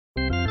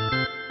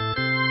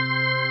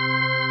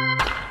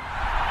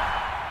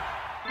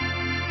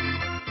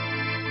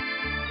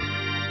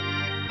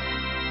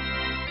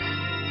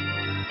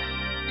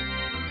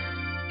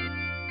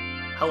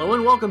Hello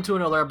and welcome to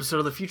another episode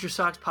of the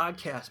FutureSox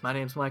podcast. My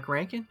name is Mike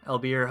Rankin. I'll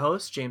be your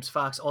host. James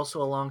Fox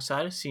also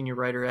alongside us, senior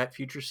writer at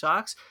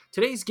FutureSox.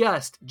 Today's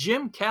guest,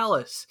 Jim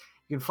Callis.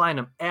 You can find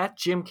him at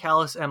Jim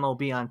Callis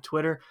MLB on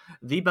Twitter.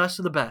 The best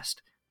of the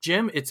best.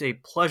 Jim, it's a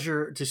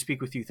pleasure to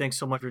speak with you. Thanks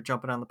so much for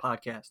jumping on the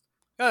podcast.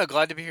 Oh,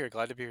 glad to be here.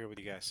 Glad to be here with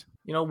you guys.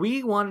 You know,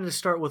 we wanted to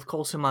start with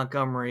Colson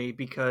Montgomery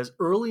because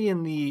early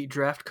in the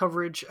draft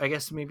coverage, I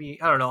guess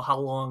maybe, I don't know how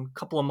long, a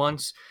couple of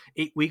months,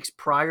 8 weeks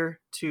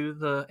prior to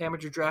the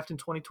amateur draft in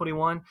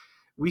 2021,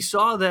 we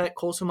saw that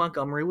Colson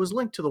Montgomery was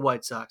linked to the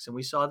White Sox. And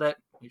we saw that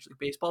Major League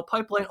Baseball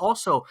Pipeline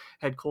also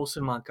had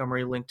Colson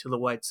Montgomery linked to the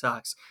White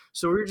Sox.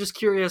 So we were just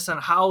curious on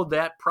how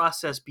that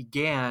process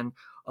began,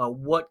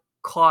 what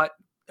caught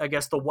I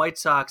guess, the White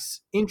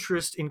Sox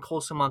interest in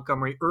Colson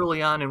Montgomery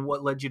early on and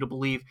what led you to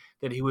believe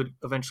that he would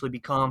eventually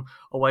become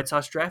a White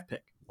Sox draft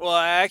pick? Well,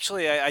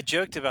 I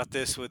joked about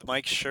this with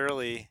Mike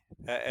Shirley,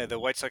 the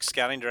White Sox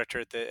scouting director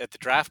at the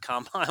draft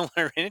combine when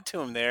I ran into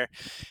him there.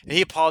 And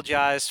he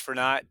apologized for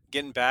not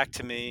getting back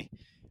to me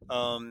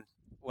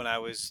when I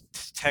was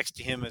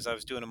texting him as I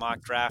was doing a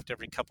mock draft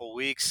every couple of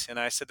weeks. And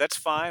I said, that's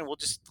fine. We'll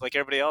just, like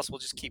everybody else, we'll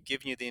just keep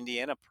giving you the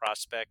Indiana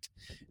prospect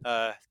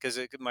because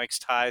Mike's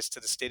ties to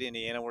the state of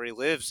Indiana where he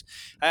lives.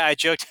 I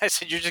joked, I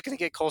said, you're just going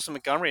to get Colson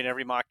Montgomery in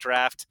every mock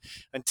draft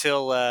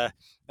until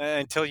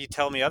you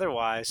tell me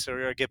otherwise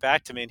or get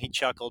back to me. And he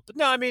chuckled. But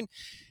no, I mean,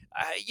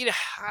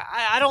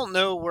 I don't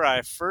know where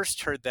I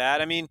first heard that.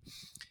 I mean,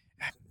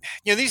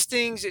 these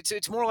things,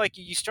 it's more like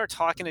you start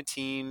talking to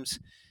teams.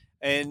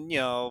 And,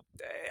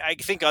 I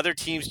think other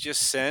teams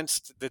just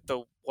sensed that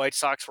the White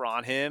Sox were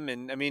on him.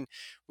 And, I mean,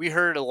 we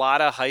heard a lot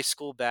of high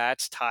school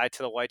bats tied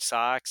to the White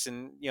Sox.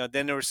 And,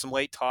 then there was some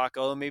late talk,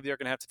 maybe they're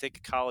going to have to take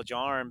a college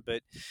arm.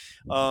 But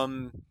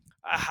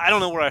I don't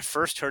know where I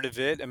first heard of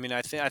it. I mean,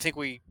 I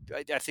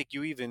think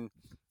you even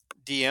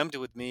DM'd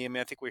with me. I mean,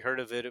 I think we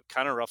heard of it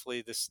kind of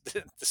roughly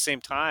the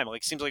same time.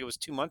 Like, seems like it was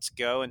 2 months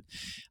ago, and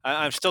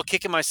I'm still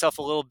kicking myself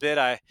a little bit.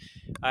 I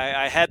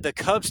had the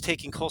Cubs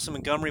taking Colson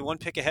Montgomery one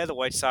pick ahead of the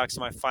White Sox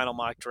in my final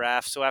mock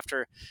draft. So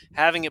after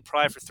having it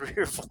probably for 3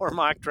 or 4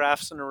 mock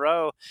drafts in a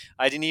row,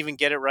 I didn't even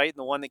get it right in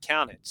the one that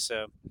counted.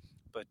 So,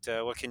 but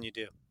what can you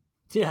do?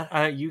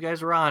 Yeah, you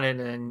guys were on it,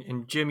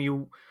 and Jim,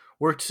 you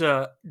worked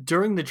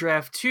during the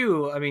draft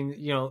too. I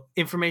mean,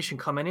 information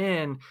coming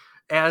in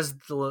as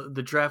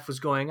the draft was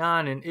going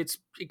on, and it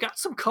got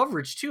some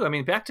coverage too. I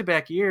mean,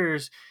 back-to-back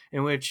years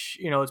in which,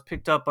 it's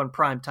picked up on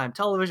primetime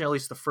television, at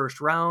least the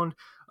first round.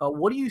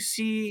 What do you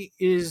see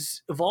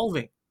is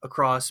evolving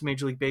across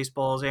Major League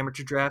Baseball's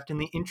amateur draft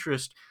and the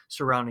interest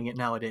surrounding it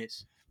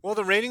nowadays? Well,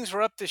 the ratings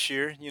were up this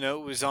year.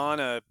 It was on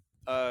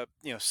a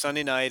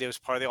Sunday night. It was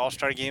part of the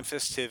All-Star Game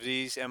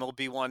festivities.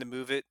 MLB wanted to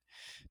move it,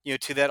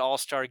 to that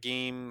All-Star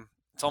Game.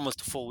 It's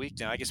almost a full week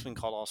now. I guess we can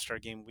call it All-Star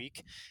Game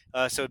week.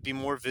 So it'd be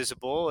more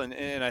visible.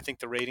 And I think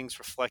the ratings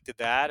reflected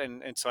that.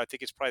 And so I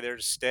think it's probably there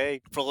to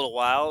stay for a little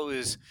while. It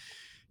was,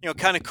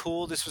 kind of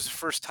cool. This was the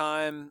first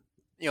time,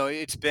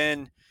 it's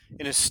been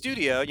in a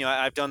studio.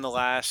 I've done the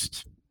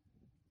last,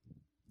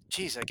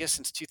 I guess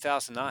since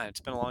 2009.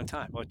 It's been a long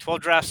time. 12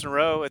 drafts in a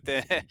row at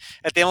the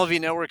at the MLB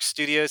Network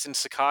studios in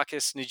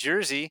Secaucus, New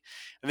Jersey,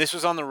 and this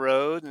was on the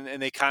road,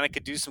 and they kind of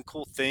could do some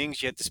cool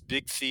things. You had this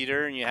big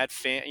theater, and you had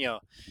a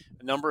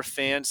number of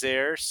fans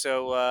there.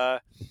 So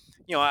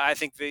I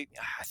think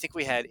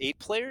we had 8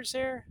 players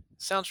there.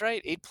 Sounds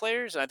right, 8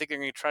 players, and I think they're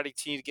going to try to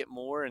continue to get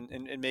more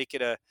and make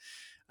it a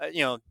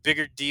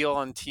bigger deal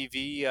on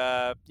TV.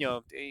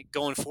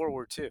 Going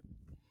forward too.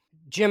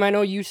 Jim, I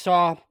know you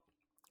saw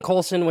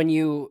Colson when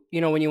you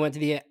went to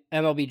the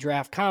MLB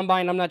draft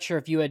combine. I'm not sure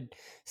if you had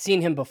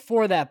seen him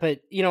before that, but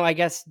I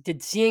guess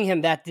did seeing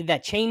him did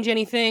that change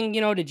anything?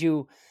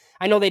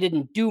 I know they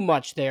didn't do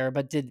much there,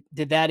 but did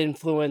that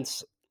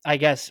influence, I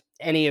guess,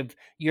 any of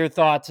your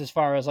thoughts as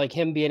far as like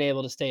him being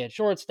able to stay at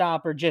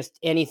shortstop or just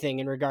anything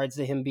in regards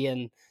to him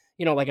being,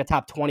 like a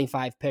top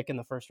 25 pick in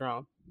the first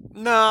round?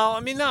 No,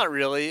 I mean, not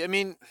really. I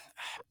mean,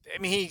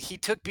 he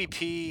took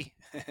BP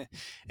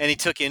and he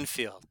took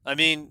infield. I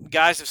mean,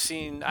 guys have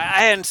seen, I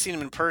hadn't seen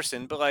him in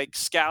person, but like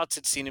scouts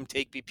had seen him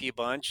take BP a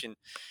bunch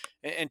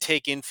and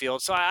take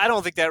infield. So I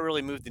don't think that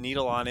really moved the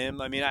needle on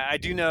him. I mean, I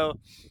do know,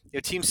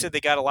 teams said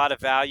they got a lot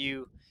of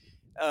value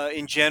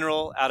in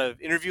general out of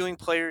interviewing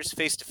players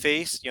face to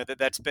face.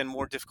 That's been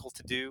more difficult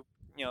to do,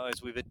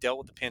 as we've dealt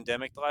with the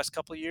pandemic the last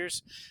couple of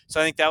years.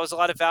 So I think that was a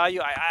lot of value.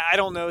 I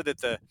don't know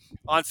that the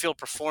on-field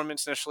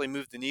performance necessarily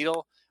moved the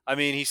needle. I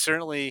mean, he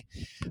certainly,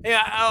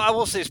 I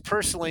will say this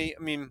personally,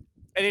 I mean,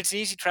 and it's an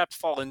easy trap to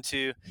fall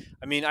into.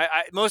 I mean,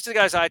 most of the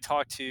guys I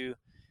talked to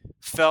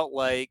felt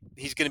like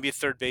he's going to be a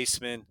third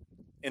baseman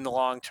in the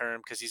long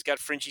term because he's got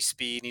fringy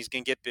speed and he's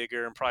going to get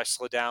bigger and probably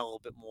slow down a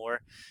little bit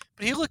more.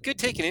 But he looked good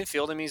taking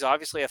infield. I mean, he's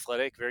obviously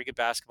athletic, very good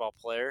basketball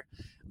player.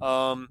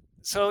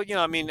 So,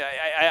 I mean,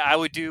 I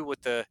would do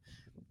what the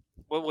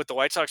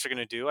White Sox are going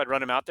to do. I'd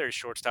run him out there as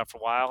shortstop for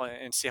a while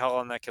and see how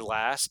long that could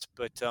last.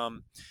 But,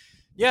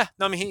 yeah,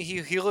 no, I mean,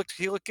 he looked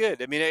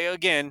good. I mean,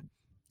 again,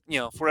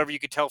 for whatever you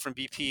could tell from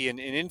BP and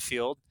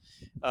infield,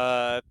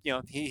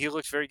 he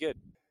looked very good.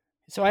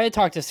 So I had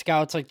talked to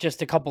scouts like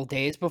just a couple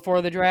days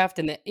before the draft,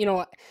 and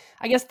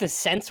I guess the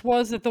sense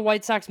was that the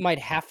White Sox might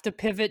have to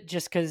pivot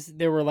just because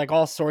there were like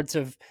all sorts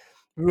of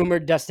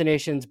rumored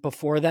destinations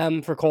before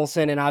them for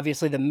Colson, and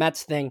obviously the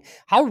Mets thing.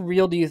 How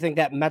real do you think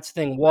that Mets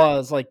thing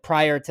was, like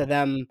prior to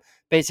them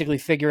basically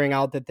figuring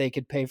out that they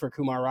could pay for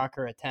Kumar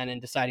Rocker at 10 and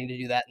deciding to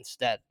do that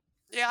instead?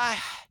 Yeah,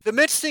 the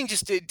Mets thing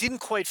just didn't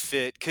quite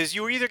fit because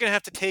you were either going to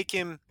have to take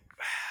him,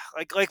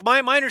 like my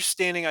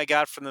understanding I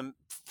got from them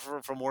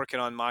from working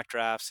on mock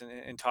drafts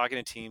and talking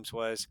to teams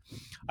was,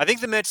 I think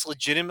the Mets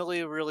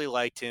legitimately really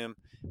liked him,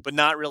 but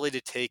not really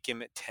to take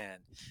him at 10.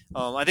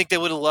 I think they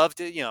would have loved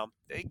to,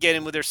 get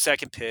him with their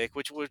second pick,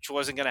 which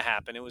wasn't going to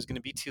happen. It was going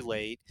to be too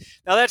late.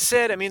 Now that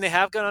said, I mean they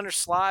have gone under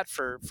slot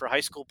for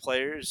high school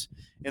players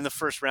in the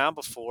first round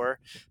before,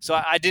 so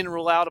I didn't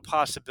rule out a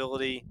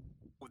possibility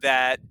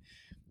that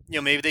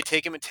maybe they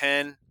take him at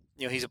 10.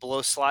 He's a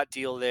below slot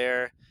deal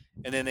there,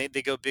 and then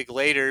they go big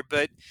later.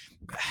 But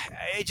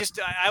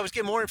I was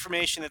getting more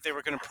information that they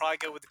were going to probably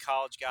go with the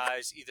college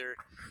guys, either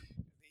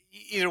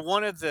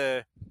one of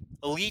the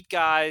elite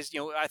guys.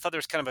 I thought there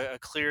was kind of a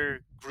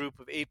clear group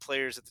of 8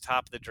 players at the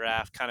top of the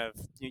draft. Kind of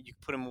you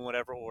put them in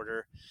whatever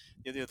order.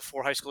 The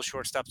 4 high school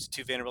shortstops, the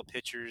 2 Vanderbilt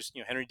pitchers,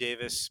 Henry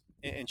Davis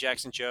and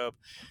Jackson Jobe.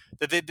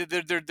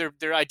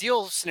 Their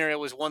ideal scenario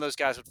was one of those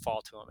guys would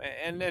fall to him,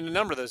 and a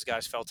number of those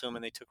guys fell to him,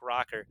 and they took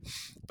Rocker.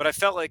 But I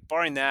felt like,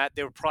 barring that,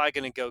 they were probably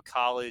going to go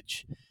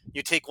college.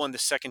 You take one of the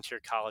second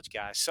tier college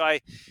guys. So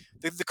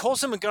the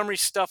Colson Montgomery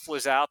stuff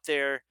was out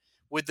there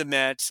with the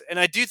Mets, and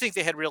I do think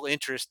they had real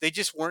interest. They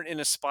just weren't in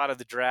a spot of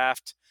the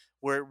draft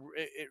where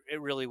it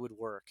really would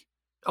work.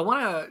 I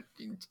want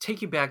to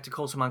take you back to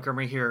Colson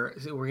Montgomery here.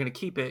 We're going to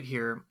keep it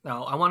here.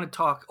 Now, I want to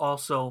talk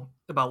also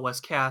about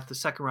Wes Kath, the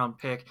second round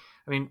pick.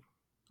 I mean,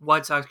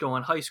 White Sox go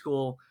on high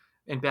school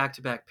and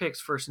back-to-back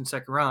picks, first and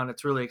second round.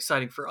 It's really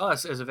exciting for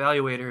us as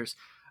evaluators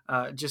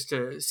just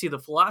to see the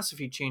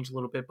philosophy change a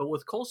little bit. But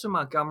with Colson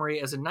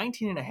Montgomery as a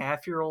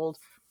 19-and-a-half-year-old,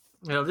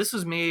 this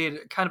was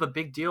made kind of a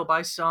big deal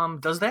by some.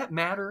 Does that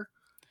matter?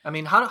 I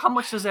mean, how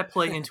much does that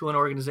play into an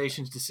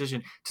organization's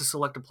decision to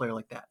select a player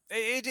like that?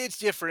 It's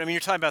different. I mean, you're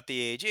talking about the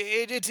age.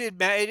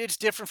 It's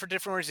different for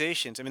different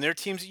organizations. I mean, there are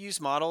teams that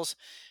use models,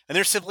 and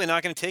they're simply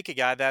not going to take a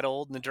guy that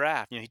old in the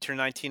draft. He turned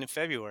 19 in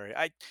February.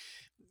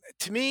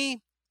 To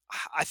me,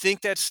 I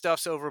think that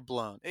stuff's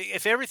overblown.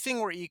 If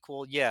everything were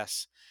equal,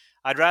 yes,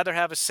 I'd rather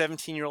have a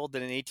 17-year-old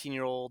than an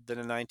 18-year-old than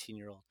a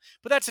 19-year-old.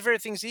 But that's if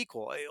everything's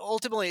equal.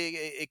 Ultimately,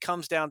 it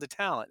comes down to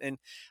talent. And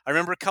I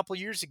remember a couple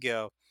years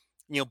ago,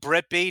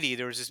 Brett Beatty,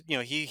 there was this,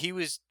 he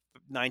was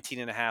 19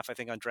 and a half, I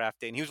think, on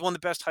draft day. And he was one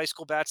of the best high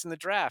school bats in the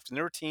draft. And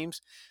there were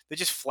teams that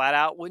just flat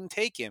out wouldn't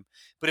take him.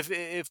 But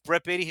if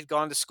Brett Beatty had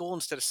gone to school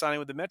instead of signing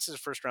with the Mets as a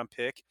first round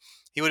pick,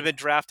 he would have been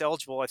draft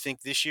eligible, I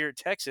think, this year at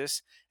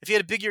Texas. If he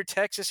had a big year at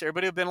Texas,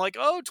 everybody would have been like,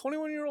 oh,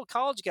 21-year-old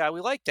college guy.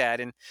 We like that.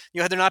 And,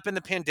 had there not been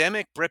the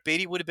pandemic, Brett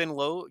Beatty would have been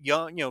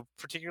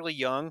particularly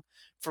young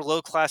for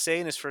low Class A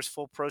in his first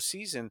full pro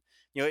season,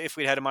 if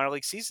we'd had a minor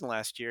league season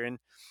last year. And,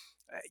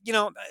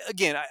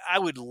 again, I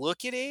would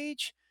look at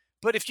age,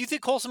 but if you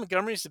think Colson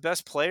Montgomery is the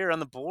best player on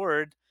the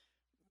board,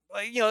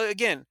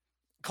 again,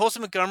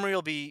 Colson Montgomery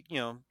will be,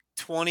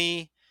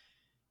 20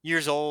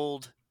 years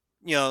old,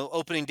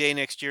 opening day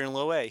next year in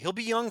Low A. He'll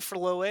be young for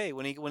Low A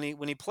when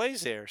he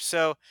plays there.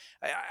 So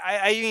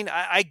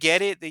I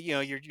get it that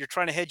you're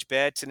trying to hedge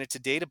bets and it's a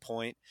data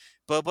point,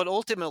 but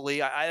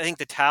ultimately I think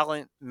the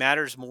talent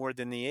matters more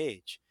than the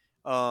age.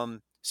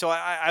 So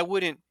I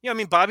wouldn't,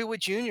 Bobby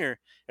Witt Jr.,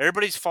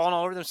 everybody's falling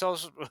all over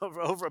themselves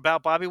over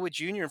about Bobby Witt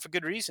Jr. and for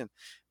good reason.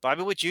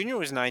 Bobby Witt Jr.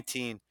 was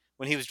 19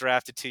 when he was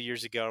drafted 2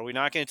 years ago. Are we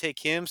not going to take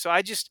him? So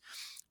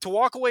to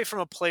walk away from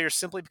a player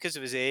simply because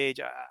of his age,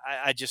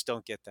 I just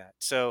don't get that.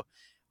 So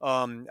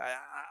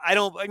I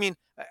don't,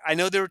 I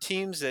know there were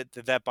teams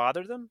that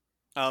bother them.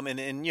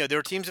 And there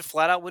were teams that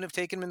flat out wouldn't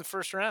have taken him in the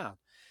first round.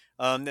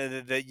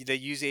 They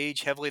use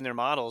age heavily in their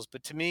models.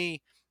 But to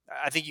me,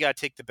 I think you got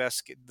to take the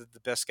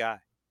best guy.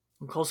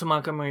 Colson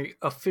Montgomery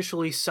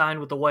officially signed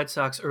with the White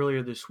Sox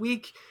earlier this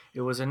week.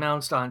 It was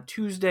announced on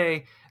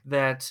Tuesday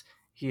that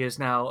he is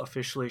now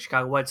officially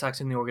Chicago White Sox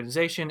in the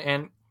organization.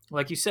 And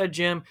like you said,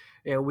 Jim,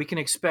 we can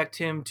expect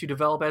him to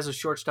develop as a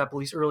shortstop at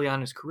least early on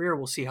in his career.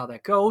 We'll see how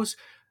that goes.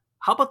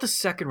 How about the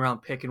second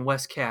round pick in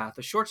Wes Kath,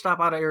 a shortstop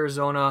out of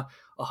Arizona,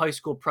 a high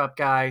school prep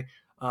guy,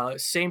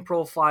 same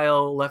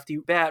profile, lefty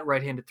bat,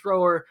 right-handed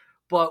thrower,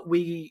 but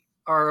we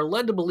are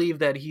led to believe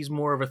that he's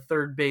more of a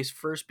third base,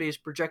 first base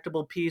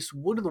projectable piece.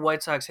 What do the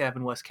White Sox have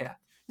in Wes Kath?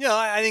 Yeah,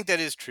 I think that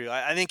is true.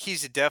 I think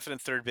he's a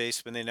definite third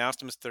baseman. They announced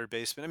him as third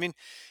baseman. I mean,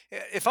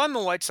 if I'm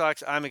the White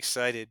Sox, I'm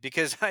excited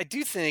because I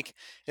do think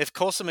if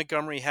Colson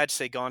Montgomery had,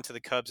 say, gone to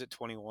the Cubs at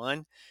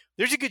 21,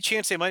 there's a good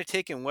chance they might have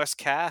taken Wes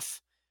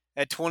Kath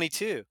at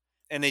 22,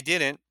 and they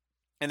didn't,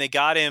 and they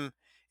got him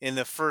in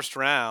the first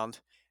round.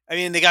 I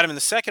mean, they got him in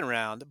the second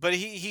round, but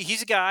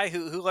he's a guy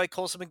who like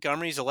Colson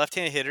Montgomery, he's a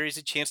left-handed hitter. He's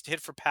a chance to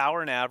hit for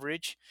power and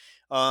average.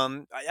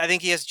 I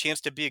think he has a chance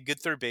to be a good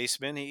third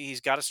baseman.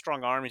 He's got a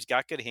strong arm. He's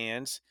got good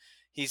hands.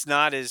 He's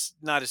not as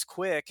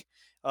quick.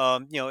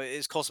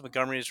 as Colson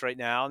Montgomery is right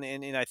now,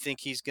 and I think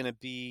he's going to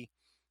be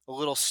a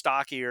little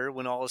stockier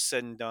when all is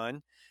said and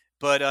done.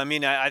 But I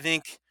mean, I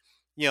think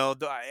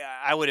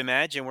I would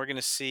imagine we're going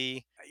to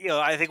see.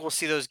 I think we'll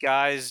see those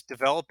guys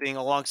developing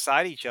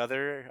alongside each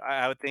other.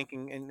 I would think,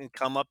 and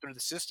come up through the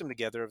system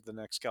together over the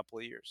next couple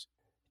of years.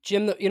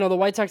 Jim, the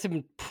White Sox have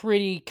been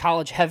pretty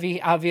college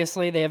heavy,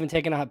 obviously. They haven't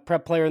taken a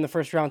prep player in the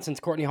first round since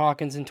Courtney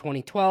Hawkins in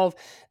 2012.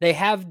 They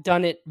have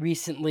done it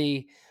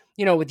recently,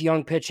 with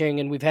young pitching,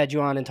 and we've had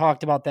you on and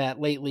talked about that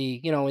lately,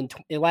 in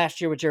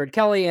last year with Jared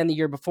Kelly and the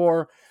year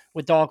before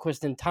with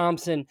Dahlquist and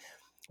Thompson.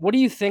 What do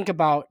you think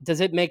about,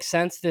 does it make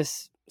sense,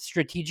 this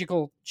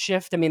strategical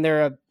shift? I mean,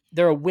 they're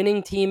a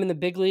winning team in the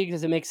big league.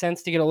 Does it make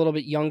sense to get a little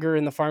bit younger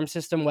in the farm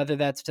system, whether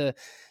that's to,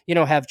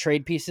 have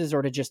trade pieces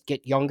or to just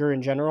get younger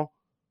in general?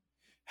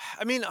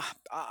 I mean,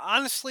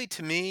 honestly,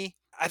 to me,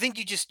 I think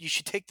you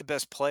should take the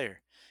best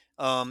player,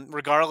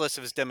 regardless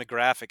of his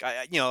demographic.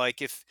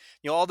 Like if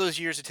all those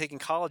years of taking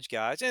college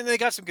guys, and they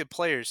got some good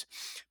players,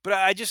 but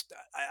I just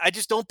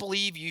don't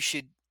believe you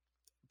should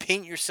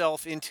paint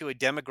yourself into a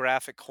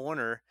demographic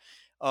corner.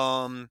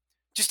 Um,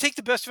 just take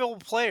the best available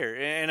player,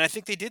 and I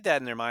think they did that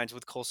in their minds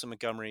with Colson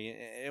Montgomery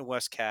and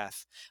Wes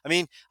Kath. I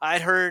mean,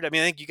 I'd heard. I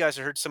mean, I think you guys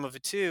have heard some of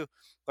it too.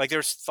 Like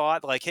there's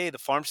thought like, hey, the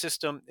farm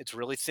system it's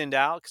really thinned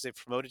out because they've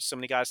promoted so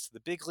many guys to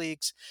the big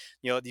leagues.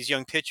 These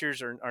young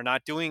pitchers are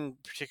not doing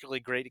particularly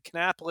great at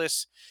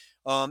Kannapolis.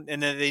 And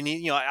then they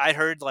need, I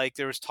heard like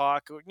there was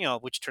talk,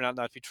 which turned out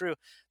not to be true.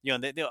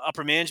 The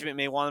upper management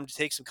may want them to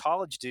take some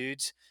college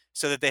dudes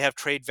so that they have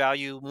trade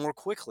value more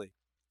quickly.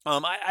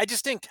 I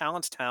just think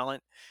talent's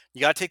talent.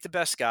 You got to take the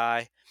best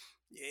guy.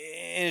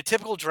 In a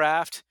typical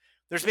draft,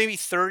 there's maybe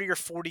 30 or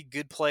 40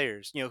 good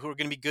players, who are going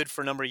to be good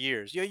for a number of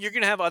years. You're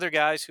going to have other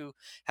guys who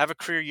have a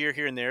career year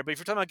here and there, but if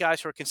you're talking about guys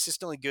who are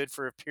consistently good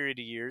for a period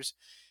of years,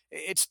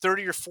 it's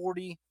 30 or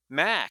 40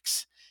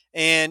 max.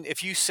 And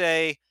if you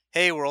say,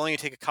 hey, we're only going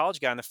to take a college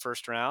guy in the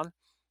first round,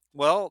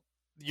 well,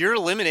 you're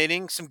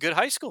eliminating some good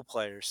high school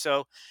players.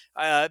 So,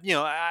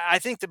 I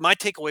think that my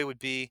takeaway would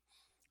be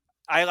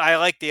I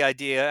like the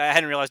idea. I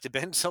hadn't realized it'd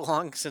been so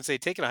long since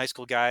they'd taken a high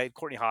school guy,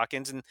 Courtney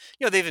Hawkins, and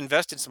they've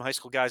invested some high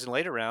school guys in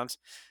later rounds.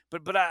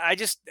 But I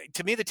just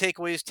to me the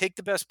takeaway is take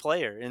the best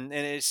player, and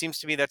it seems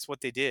to me that's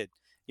what they did.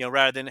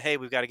 Rather than hey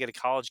we've got to get a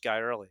college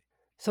guy early.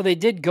 So they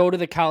did go to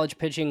the college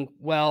pitching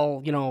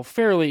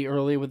fairly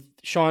early with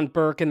Sean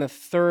Burke in the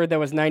third. That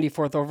was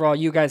 94th overall.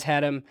 You guys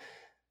had him,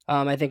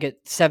 I think,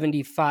 at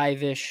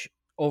 75-ish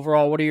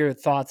overall. What are your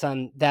thoughts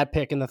on that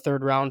pick in the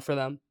third round for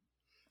them?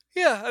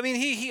 Yeah, I mean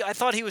he I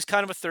thought he was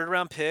kind of a third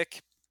round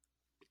pick.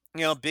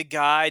 Big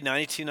guy,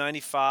 92,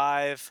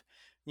 95.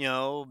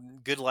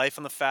 Good life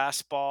on the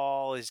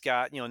fastball. He's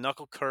got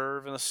knuckle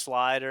curve and a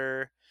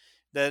slider.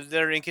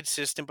 They're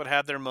inconsistent but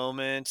have their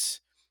moments.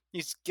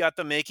 He's got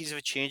the makings of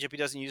a changeup. He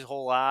doesn't use a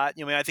whole lot.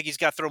 I think he's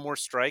got to throw more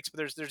strikes, but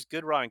there's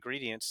good raw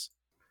ingredients.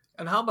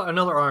 And how about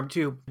another arm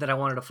too that I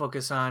wanted to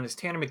focus on is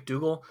Tanner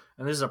McDougal,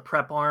 and this is a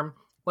prep arm.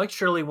 Mike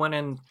Shirley went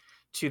in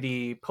to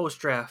the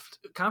post-draft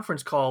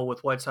conference call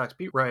with White Sox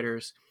beat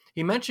writers.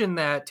 He mentioned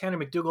that Tanner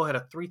McDougal had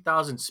a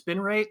 3,000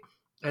 spin rate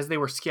as they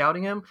were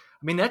scouting him.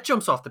 I mean, that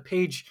jumps off the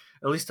page,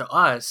 at least to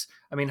us.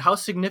 I mean, how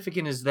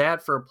significant is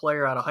that for a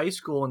player out of high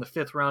school in the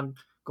fifth round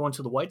going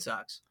to the White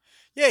Sox?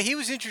 Yeah, he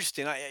was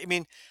interesting. I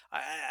mean,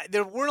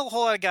 there weren't a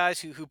whole lot of guys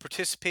who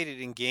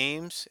participated in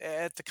games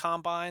at the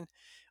combine.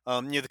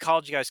 The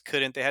college guys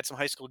couldn't. They had some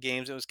high school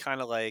games. It was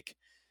kind of like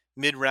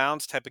mid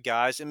rounds type of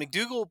guys. And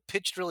McDougal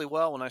pitched really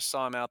well when I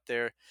saw him out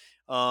there.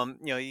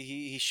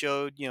 He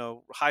showed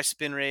high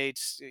spin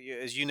rates,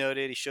 as you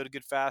noted. He showed a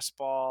good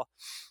fastball.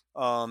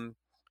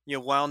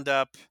 Wound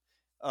up.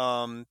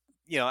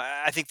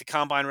 I think the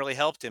combine really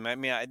helped him. I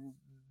mean,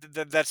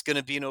 that's going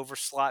to be an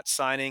overslot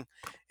signing.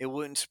 It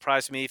wouldn't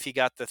surprise me if he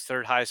got the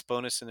third highest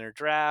bonus in their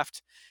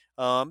draft.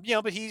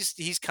 But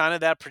he's kind of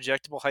that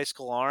projectable high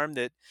school arm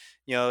that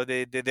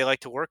they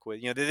like to work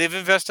with. They've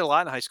invested a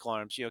lot in high school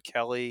arms.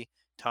 Kelly,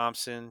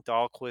 Thompson,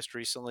 Dahlquist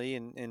recently,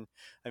 and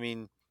I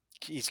mean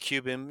he's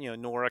Cuban.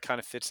 Nora kind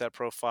of fits that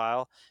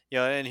profile.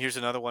 And here's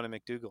another one in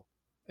McDougal.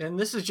 And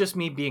this is just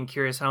me being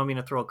curious. I don't mean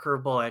to throw a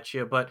curveball at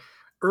you, but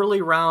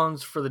early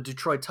rounds for the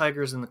Detroit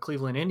Tigers and the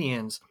Cleveland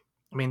Indians,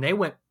 I mean, they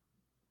went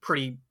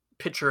pretty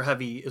pitcher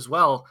heavy as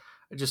well.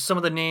 Just some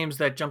of the names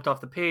that jumped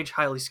off the page,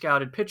 highly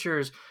scouted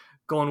pitchers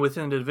going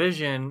within the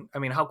division. I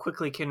mean, how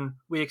quickly can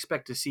we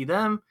expect to see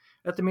them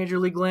at the major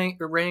league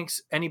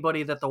ranks?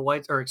 Anybody that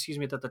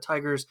that the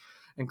Tigers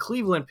and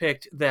Cleveland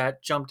picked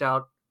that jumped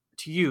out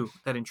to you,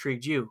 that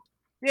intrigued you?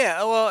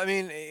 Yeah, well, I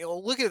mean,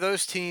 look at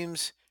those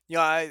teams.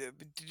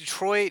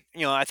 Detroit.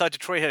 I thought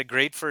Detroit had a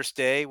great first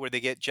day where they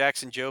get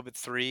Jackson Jobe at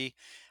 3.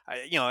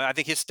 I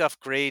think his stuff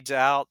grades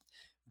out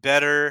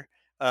better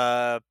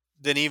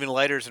than even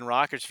lighters and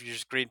rockets, which is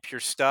just great pure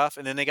stuff.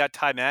 And then they got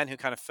Ty Madden, who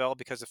kind of fell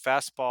because of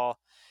fastball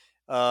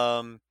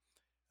um,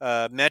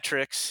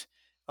 metrics,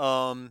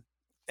 and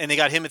they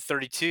got him at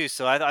 32.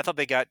 So I thought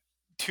they got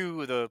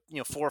two of the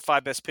 4 or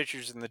 5 best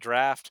pitchers in the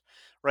draft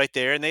right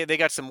there, and they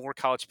got some more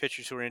college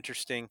pitchers who are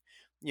interesting.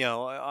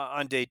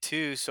 on day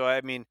two. So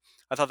I mean,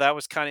 I thought that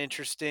was kind of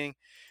interesting.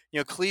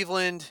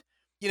 Cleveland,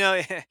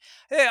 yeah,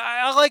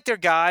 I like their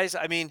guys.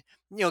 I mean,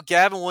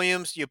 Gavin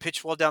Williams,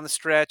 pitched well down the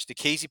stretch.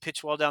 DeCasey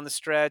pitched well down the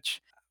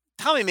stretch.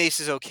 Tommy Mace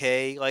is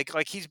okay.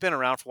 Like he's been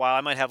around for a while.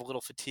 I might have a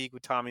little fatigue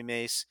with Tommy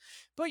Mace,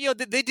 but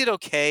they did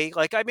okay.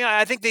 Like I mean,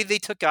 I think they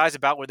took guys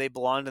about where they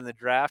belonged in the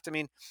draft. I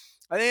mean,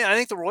 I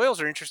think the Royals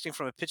are interesting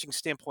from a pitching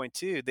standpoint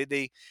too.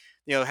 They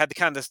had the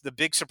kind of the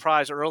big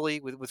surprise early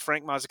with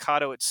Frank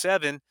Mazzucato at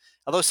 7.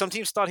 Although some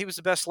teams thought he was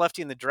the best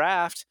lefty in the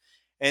draft,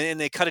 and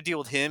they cut a deal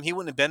with him. He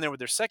wouldn't have been there with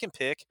their second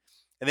pick,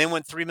 and then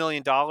went $3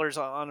 million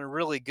on a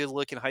really good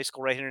looking high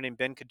school right-hander named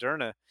Ben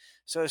Cadurna.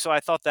 So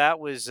I thought that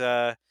was.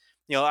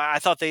 I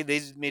thought they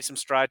made some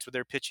strides with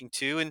their pitching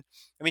too. And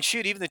I mean,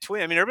 shoot, even the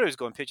Twins. I mean, everybody was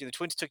going pitching. The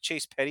Twins took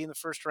Chase Petty in the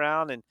first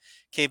round and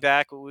came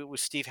back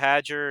with Steve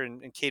Hadger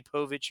and Cade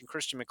Povich and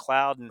Christian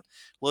McLeod and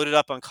loaded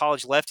up on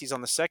college lefties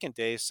on the second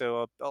day.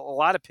 So a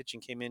lot of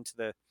pitching came into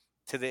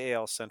the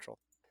AL Central.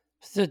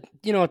 So, a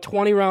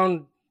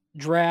 20-round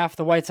draft.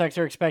 The White Sox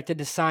are expected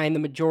to sign the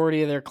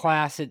majority of their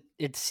class.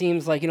 It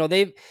seems like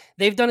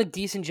they've done a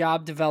decent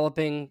job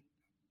developing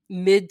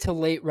mid to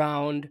late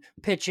round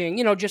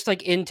pitching, just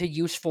like into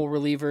useful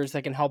relievers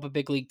that can help a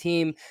big league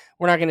team.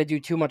 We're not going to do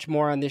too much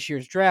more on this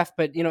year's draft,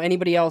 but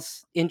anybody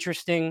else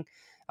interesting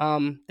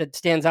that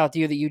stands out to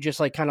you that you just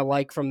like kind of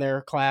like from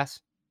their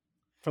class,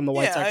 from the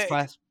White Sox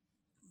class?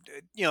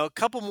 A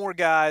couple more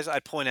guys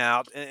I'd point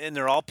out, and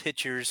they're all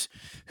pitchers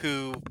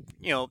who,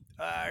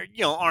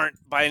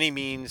 aren't by any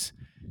means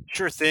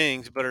sure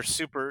things, but are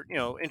super,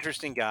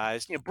 interesting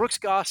guys. Brooks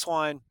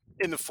Gosswein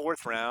in the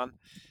 4th round.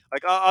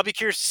 Like, I'll be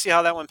curious to see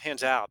how that one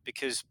pans out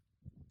because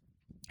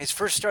his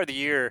first start of the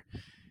year,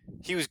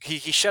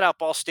 he shut out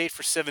Ball State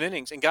for 7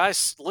 innings, and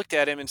guys looked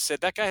at him and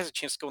said that guy has a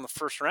chance to go in the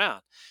first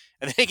round.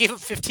 And then they gave him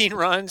 15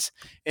 runs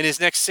in his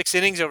next 6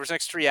 innings over his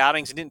next 3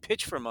 outings and didn't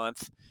pitch for a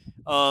month.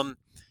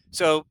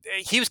 So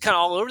he was kind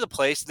of all over the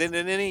place.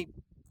 Then he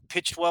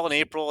pitched well in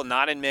April and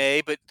not in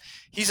May, but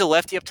he's a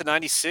lefty up to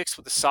 96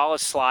 with a solid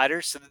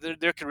slider, so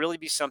there could really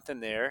be something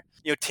there.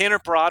 Tanner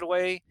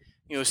Broadway,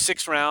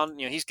 6th round.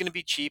 He's going to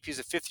be cheap. He's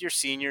a 5th-year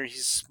senior.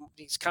 He's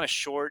kind of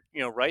short,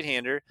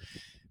 right-hander,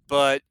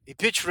 but he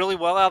pitched really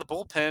well out of the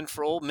bullpen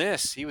for Ole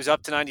Miss. He was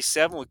up to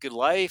 97 with good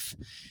life,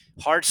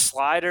 hard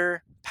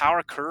slider,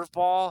 power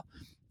curveball,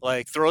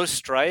 like throws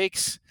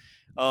strikes.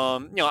 You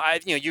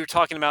were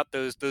talking about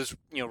those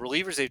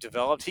relievers they've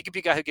developed. He could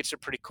be a guy who gets there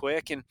pretty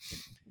quick, and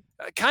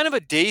kind of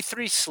a day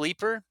 3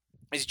 sleeper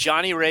is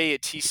Johnny Ray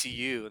at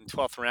TCU in the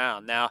 12th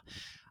round. Now,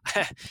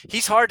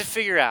 he's hard to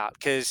figure out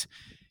because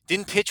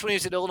didn't pitch when he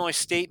was at Illinois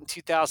State in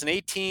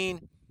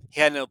 2018.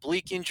 He had an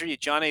oblique injury at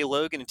John A.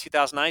 Logan in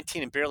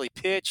 2019 and barely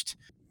pitched.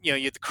 You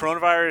had the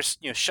coronavirus,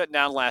 shutting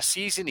down last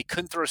season. He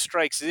couldn't throw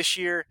strikes this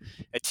year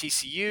at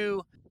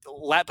TCU.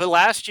 But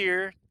last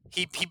year,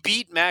 he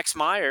beat Max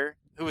Meyer,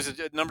 who was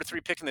a number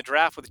 3 pick in the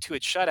draft with a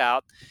 2-hit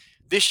shutout.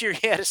 This year,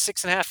 he had a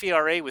 6.5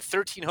 ERA with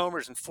 13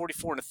 homers and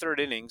 44 1/3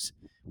 innings,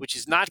 which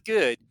is not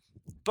good.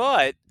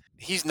 But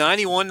he's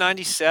 91,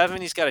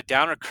 97. He's got a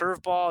downer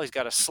curveball. He's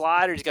got a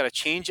slider. He's got a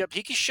changeup.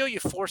 He can show you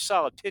 4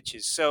 solid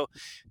pitches. So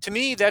to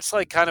me, that's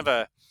like kind of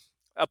a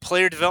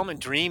player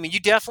development dream, and you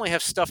definitely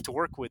have stuff to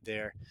work with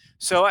there.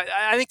 So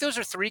I think those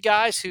are 3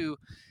 guys who,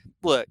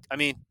 look, I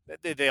mean,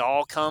 they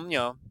all come,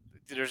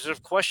 there's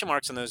question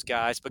marks on those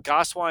guys, but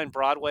Gosswein,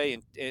 Broadway,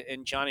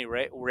 and Johnny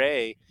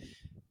Ray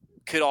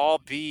could all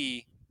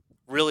be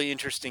really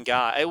interesting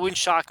guys. It wouldn't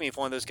shock me if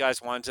one of those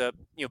guys winds up,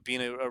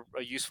 being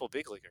a useful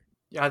big leaguer.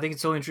 Yeah, I think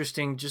it's so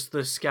interesting, just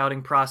the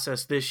scouting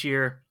process this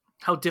year,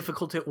 how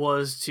difficult it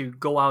was to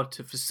go out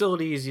to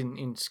facilities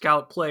and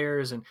scout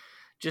players, and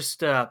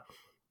just,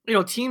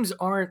 teams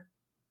aren't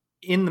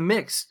in the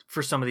mix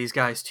for some of these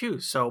guys too.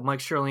 So Mike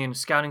Shirley and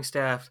his scouting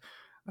staff,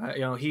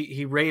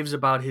 he raves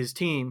about his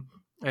team,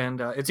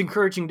 and it's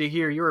encouraging to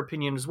hear your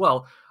opinion as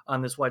well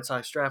on this White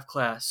Sox draft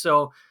class.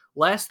 So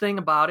last thing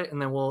about it, and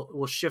then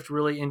we'll shift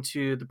really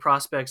into the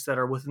prospects that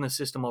are within the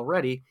system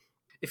already.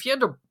 If you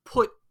had to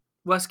put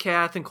Wes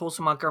Kath and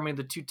Colson Montgomery,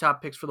 the 2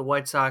 top picks for the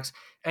White Sox,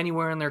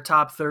 anywhere in their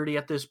top 30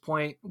 at this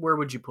point, where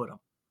would you put them?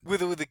 With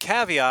the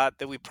caveat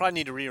that we probably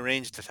need to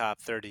rearrange the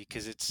top 30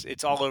 because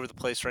it's all over the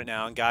place right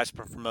now, and guys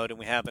are promoted.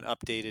 We haven't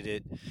updated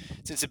it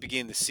since the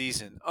beginning of the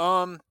season.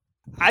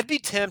 I'd be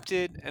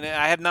tempted, and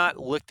I have not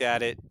looked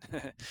at it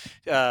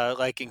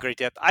like in great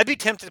depth. I'd be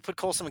tempted to put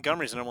Colson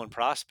Montgomery as the number 1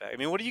 prospect. I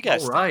mean, what do you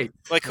guys think?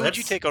 Like, who would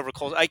you take over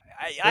Colson?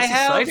 I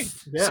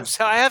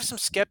have some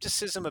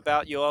skepticism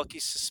about Yoelqui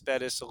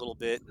Cespedes a little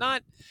bit,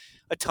 not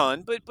a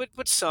ton,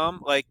 but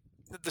some. Like,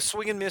 the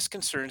swing and miss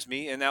concerns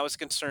me, and that was a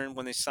concern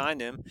when they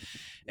signed him.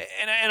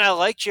 And I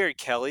like Jared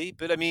Kelly,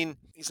 but I mean,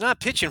 he's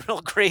not pitching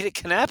real great at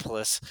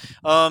Kannapolis.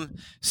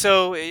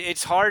 So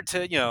it's hard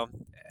to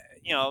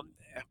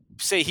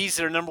say he's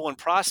their number 1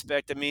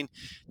 prospect. I mean,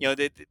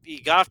 he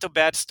got off to a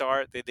bad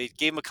start. They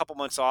gave him a couple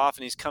months off,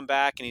 and he's come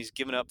back and he's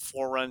given up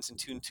 4 runs in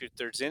 2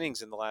 2/3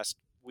 innings in the last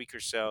week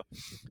or so.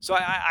 So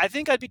I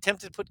think I'd be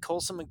tempted to put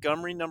Colson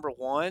Montgomery number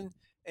 1,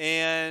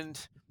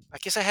 and I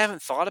guess I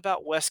haven't thought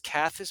about Wes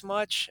Kath as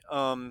much.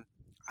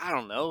 I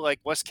don't know, like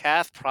Wes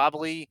Kath,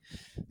 probably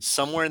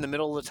somewhere in the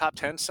middle of the top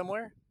 10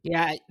 somewhere.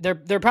 Yeah,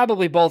 they're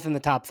probably both in the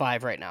top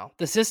 5 right now.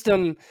 The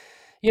system,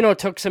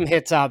 took some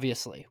hits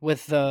obviously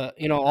with the,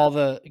 all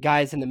the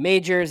guys in the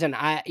majors, and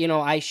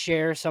I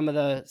share some of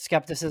the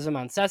skepticism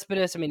on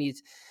Cespedes. I mean,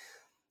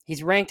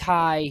 he's ranked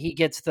high. He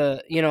gets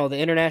the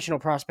international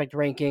prospect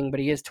ranking, but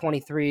he is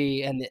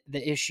 23 and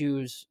the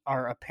issues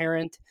are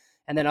apparent.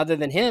 And then other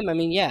than him, I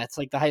mean, yeah, it's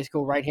like the high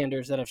school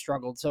right-handers that have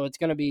struggled. So it's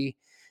going to be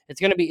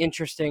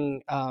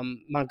interesting.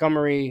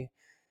 Montgomery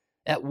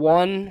at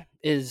 1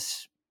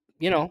 is,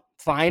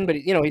 fine, but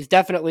he's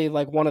definitely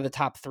like one of the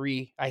top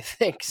 3, I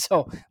think.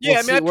 So we'll Yeah,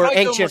 I mean, see. We're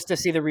anxious to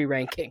see the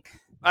re-ranking.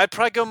 I'd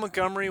probably go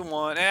Montgomery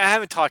 1. I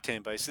haven't talked to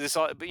anybody, so this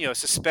all, but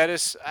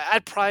Cespedes,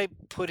 I'd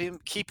probably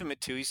keep him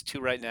at 2. He's 2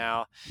 right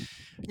now.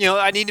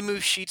 I need to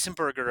move Sheets and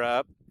Berger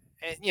up,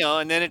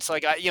 and then it's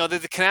like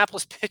the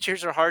Kannapolis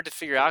pitchers are hard to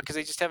figure out because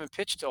they just haven't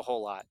pitched a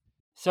whole lot.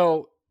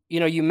 So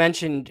you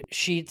mentioned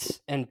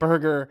Sheets and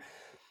Berger.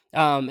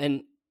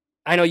 And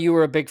I know you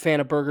were a big fan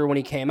of Berger when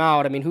he came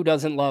out. I mean, who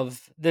doesn't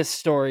love this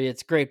story?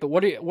 It's great. But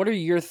what are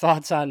your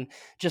thoughts on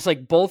just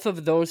like both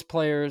of those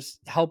players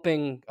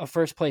helping a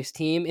first place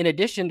team? In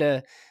addition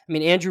to, I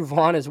mean, Andrew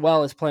Vaughn as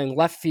well is playing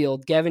left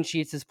field. Gavin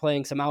Sheets is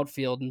playing some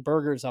outfield, and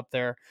Berger's up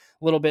there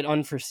a little bit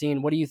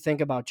unforeseen. What do you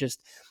think about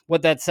just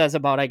what that says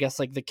about, I guess,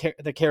 like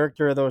the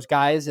character of those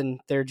guys?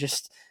 And they're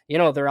just,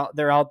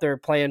 they're out there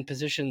playing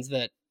positions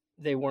that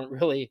they weren't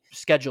really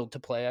scheduled to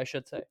play, I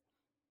should say.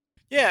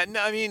 Yeah,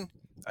 no, I mean,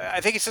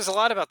 I think it says a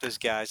lot about those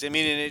guys. I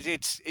mean, and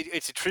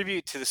it's a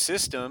tribute to the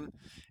system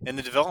and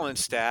the development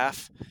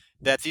staff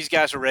that these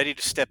guys are ready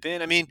to step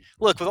in. I mean,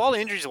 look, with all the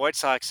injuries the White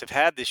Sox have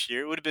had this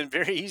year, it would have been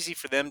very easy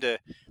for them to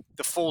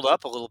fold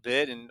up a little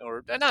bit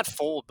or not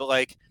fold, but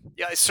like,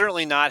 yeah,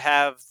 certainly not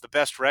have the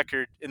best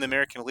record in the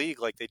American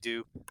League like they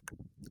do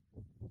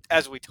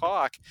as we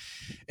talk.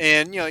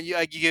 And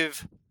you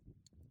give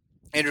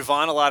Andrew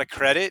Vaughn a lot of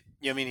credit.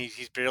 I mean,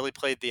 he's barely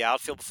played the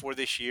outfield before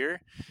this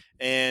year,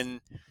 and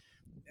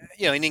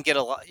he didn't get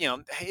a lot.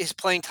 His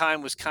playing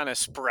time was kind of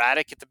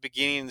sporadic at the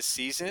beginning of the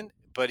season,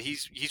 but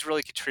he's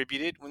really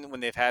contributed when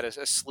they've had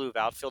a slew of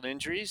outfield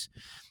injuries.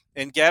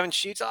 And Gavin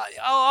Sheets,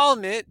 I'll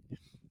admit,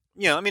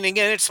 I mean,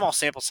 again, it's small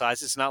sample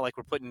size. It's not like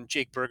we're putting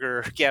Jake Berger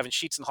or Gavin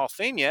Sheets in the Hall of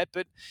Fame yet,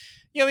 but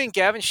I mean,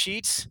 Gavin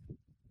Sheets,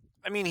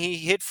 I mean, he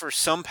hit for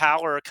some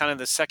power kind of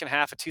the second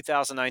half of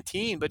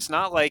 2019, but it's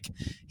not like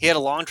he had a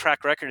long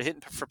track record of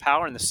hitting for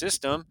power in the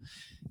system.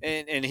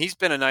 And he's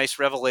been a nice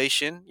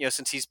revelation,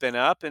 since he's been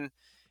up. And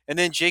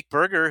then Jake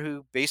Berger,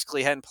 who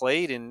basically hadn't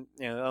played in,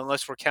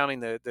 unless we're counting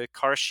the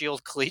Car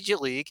Shield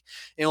Collegiate League,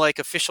 in like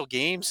official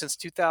games since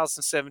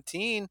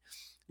 2017.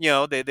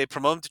 They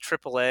promote him to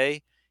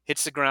AAA,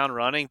 hits the ground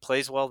running,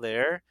 plays well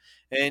there,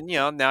 and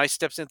now he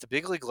steps into the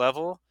big league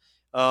level,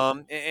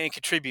 and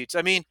contributes.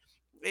 I mean,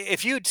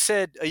 if you had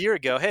said a year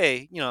ago,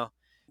 hey,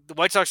 the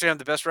White Sox are going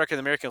to have the best record in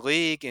the American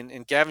League,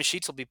 and Gavin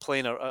Sheets will be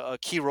playing a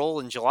key role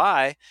in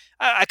July,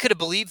 I could have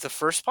believed the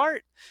first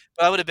part,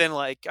 but I would have been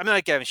like, I mean,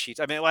 not Gavin Sheets.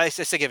 I mean, well, I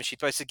said Gavin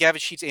Sheets, but I said Gavin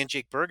Sheets and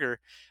Jake Berger.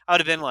 I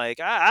would have been like,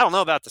 I don't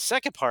know about the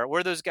second part.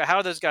 Where those guys? How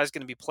are those guys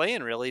going to be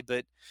playing really?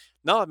 But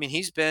no, I mean,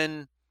 he's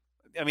been.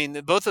 I mean,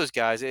 both those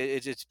guys.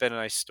 It's been a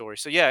nice story.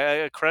 So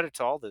yeah, credit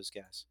to all those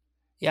guys.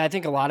 Yeah, I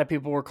think a lot of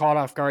people were caught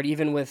off guard,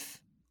 even with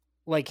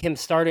like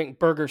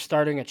Berger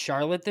starting at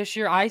Charlotte this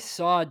year. I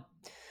saw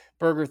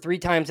Berger 3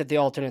 times at the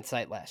alternate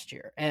site last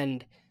year,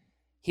 and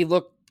he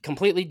looked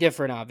completely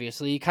different.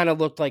 Obviously, he kind of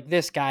looked like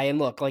this guy, and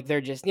look, like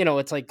they're just,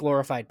 it's like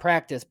glorified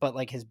practice, but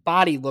like his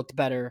body looked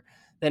better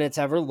than it's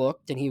ever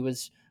looked, and he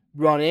was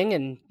running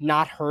and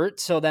not hurt.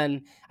 So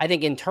then I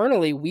think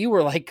internally we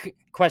were like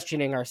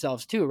questioning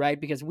ourselves too,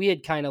 right? Because we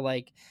had kind of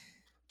like,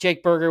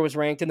 Jake Berger was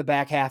ranked in the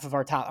back half of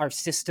our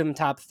system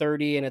top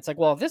 30. And it's like,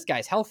 well, if this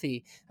guy's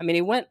healthy, I mean,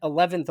 he went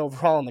 11th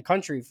overall in the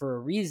country for a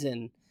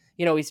reason.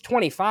 He's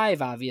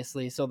 25,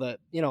 obviously. So a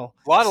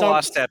lot of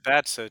lost at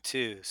bats, though,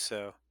 too.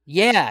 So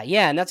yeah.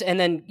 And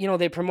then,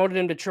 they promoted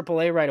him to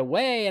AAA right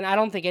away. And I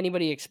don't think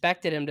anybody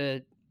expected him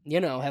to,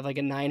 have like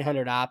a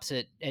 900 ops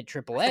at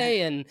AAA.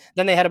 And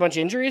then they had a bunch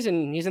of injuries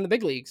and he's in the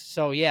big leagues.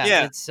 So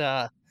yeah. It's,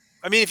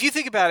 I mean, if you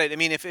think about it, I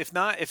mean, if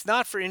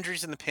not for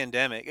injuries in the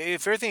pandemic,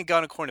 if everything had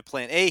gone according to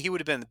plan, he would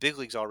have been in the big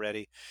leagues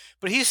already.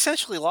 But he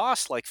essentially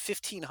lost like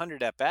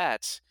 1,500 at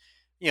bats,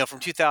 from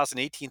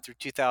 2018 through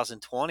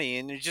 2020,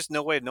 and there's just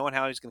no way of knowing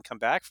how he's going to come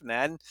back from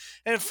that.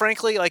 And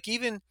frankly, like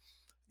even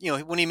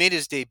when he made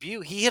his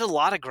debut, he hit a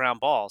lot of ground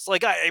balls.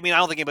 Like I mean, I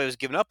don't think anybody was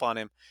giving up on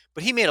him,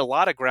 but he made a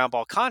lot of ground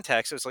ball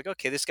contacts. So it's like,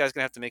 okay, this guy's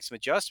going to have to make some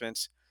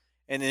adjustments,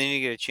 and then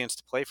you get a chance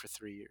to play for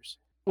 3 years.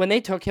 When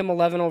they took him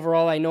 11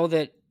 overall, I know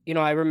that.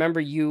 I remember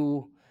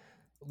you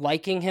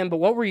liking him, but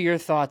what were your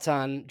thoughts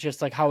on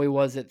just like how he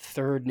was at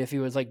third and if he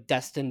was like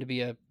destined to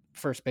be a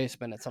first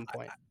baseman at some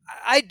point?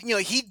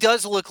 He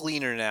does look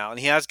leaner now and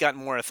he has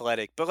gotten more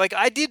athletic, but like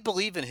I did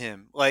believe in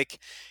him. Like,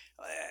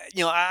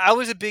 I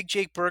was a big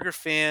Jake Berger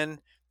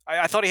fan.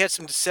 I thought he had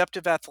some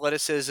deceptive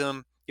athleticism.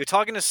 You're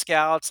talking to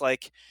scouts,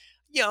 like,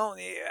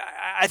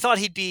 I thought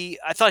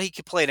he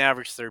could play an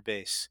average third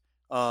base.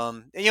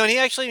 And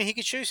he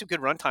could show you some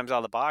good run times out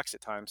of the box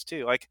at times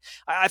too. Like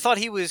I thought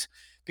he was,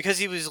 because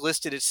he was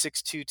listed at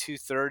 6'2",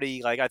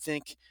 230. Like I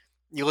think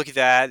you look at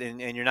that and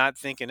you're not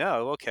thinking,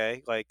 oh,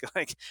 okay, like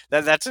like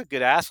that's a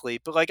good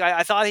athlete. But like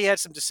I thought he had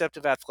some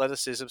deceptive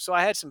athleticism, so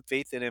I had some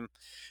faith in him.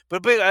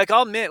 But like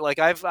I'll admit, like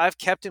I've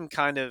kept him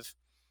kind of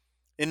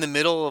in the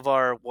middle of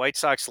our White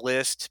Sox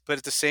list, but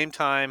at the same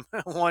time,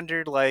 I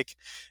wondered, like,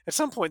 at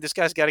some point this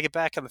guy's got to get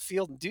back on the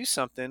field and do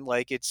something.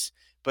 Like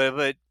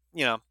but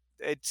you know,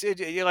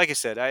 like I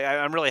said,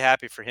 I'm really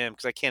happy for him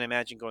because I can't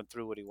imagine going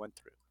through what he went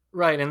through.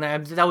 Right, and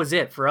that was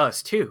it for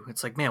us too.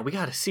 It's like, man, we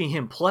got to see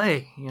him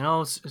play.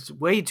 It's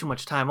way too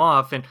much time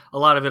off, and a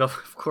lot of it,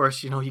 of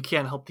course, you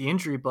can't help the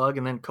injury bug,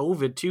 and then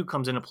COVID too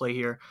comes into play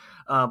here.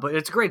 But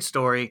it's a great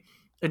story,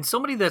 and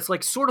somebody that's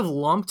like sort of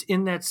lumped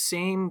in that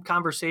same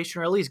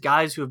conversation, or at least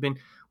guys who have been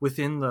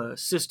within the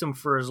system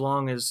for as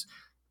long as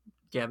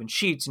Gavin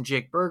Sheets and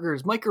Jake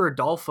Berger's, Micah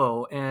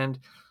Adolfo. And,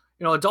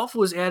 Adolfo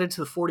was added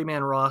to the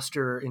 40-man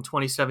roster in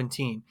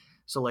 2017.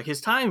 So, like,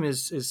 his time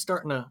is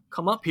starting to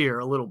come up here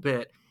a little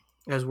bit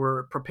as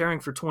we're preparing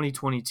for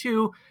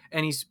 2022.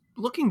 And he's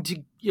looking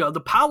to,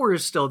 the power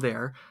is still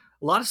there.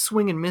 A lot of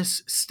swing and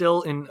miss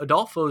still in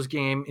Adolfo's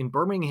game in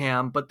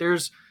Birmingham, but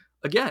there's,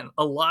 again,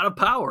 a lot of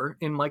power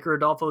in Micah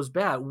Adolfo's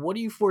bat. What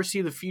do you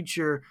foresee the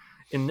future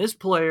in this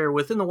player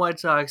within the White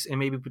Sox and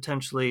maybe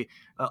potentially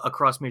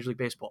across Major League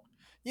Baseball?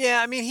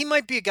 Yeah, I mean, he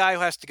might be a guy who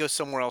has to go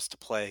somewhere else to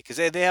play because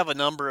they have a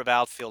number of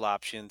outfield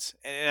options,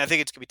 and I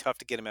think it's going to be tough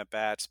to get him at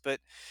bats. But,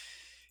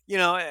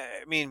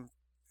 I mean,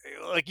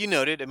 like you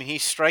noted, I mean,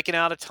 he's striking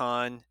out a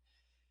ton.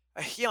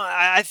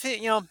 I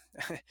think,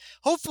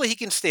 hopefully he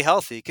can stay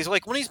healthy because,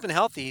 like, when he's been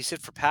healthy, he's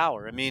hit for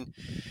power. I mean,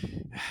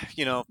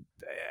 you know,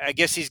 I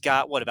guess he's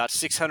got, about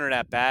 600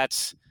 at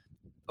bats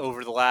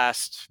over the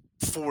last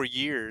 4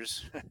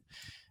 years,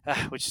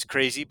 which is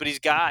crazy. But he's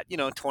got,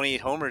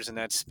 28 homers in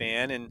that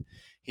span, and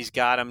he's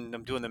got,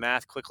 I'm doing the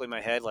math quickly in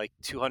my head, like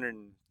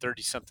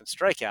 230 something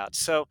strikeouts.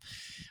 So,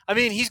 I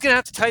mean, he's going to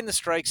have to tighten the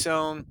strike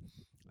zone.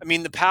 I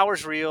mean, the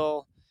power's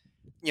real.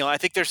 I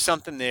think there's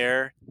something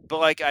there, but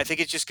like I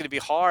think it's just going to be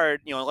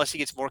hard, unless he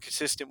gets more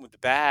consistent with the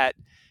bat.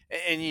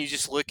 And you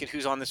just look at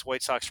who's on this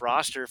White Sox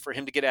roster for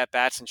him to get at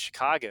bats in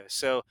Chicago.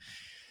 So,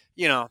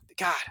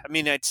 God, I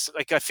mean, it's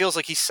like it feels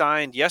like he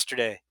signed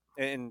yesterday,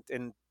 and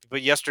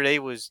but yesterday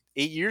was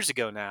 8 years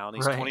ago now, and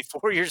he's Right.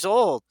 24 years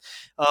old.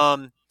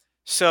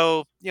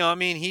 So I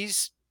mean,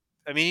 he's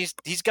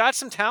got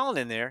some talent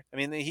in there. I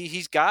mean,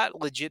 he's got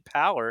legit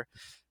power,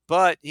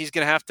 but he's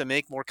going to have to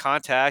make more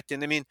contact.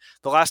 And I mean,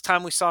 the last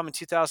time we saw him in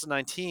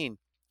 2019,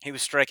 he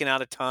was striking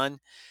out a ton,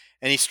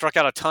 and he struck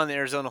out a ton in the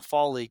Arizona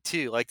Fall League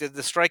too. Like the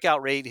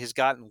strikeout rate has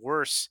gotten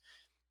worse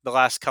the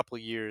last couple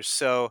of years.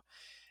 So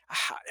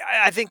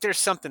I think there's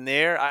something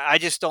there. I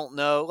just don't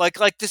know. Like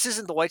this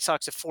isn't the White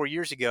Sox of 4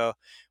 years ago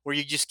where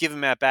you just give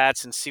him at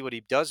bats and see what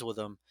he does with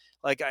them.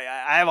 Like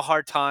I have a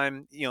hard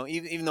time,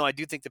 even though I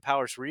do think the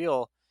power's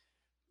real,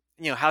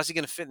 how's he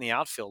going to fit in the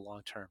outfield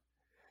long term?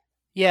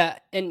 Yeah,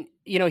 and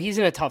he's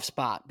in a tough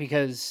spot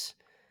because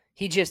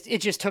it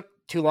just took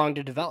too long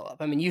to develop.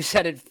 I mean, you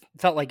said it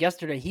felt like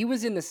yesterday. He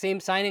was in the same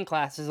signing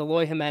class as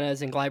Eloy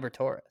Jimenez and Gleyber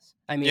Torres.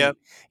 I mean, Yep.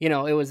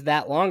 it was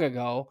that long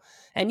ago.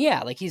 And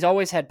yeah, like he's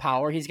always had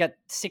power. He's got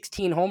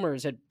 16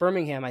 homers at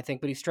Birmingham, I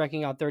think, but he's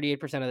striking out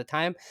 38% of the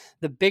time.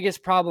 The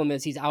biggest problem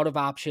is he's out of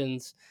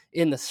options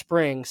in the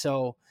spring.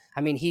 So,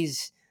 I mean,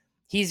 he's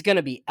going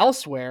to be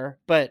elsewhere,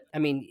 but I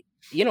mean,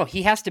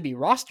 he has to be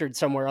rostered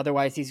somewhere.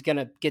 Otherwise, he's going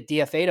to get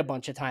DFA'd a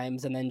bunch of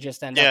times and then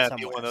just end up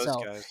Be somewhere. one of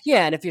those guys.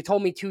 Yeah. And if you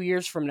told me 2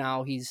 years from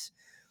now, he's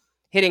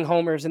hitting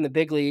homers in the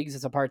big leagues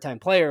as a part-time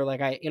player,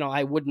 like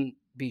I wouldn't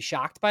be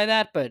shocked by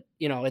that, but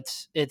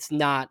it's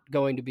not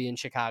going to be in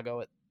Chicago.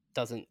 It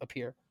doesn't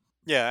appear.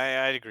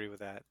 Yeah, I'd agree with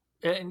that.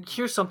 And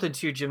here's something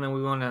too, Jim, that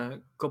we want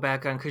to go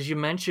back on, because you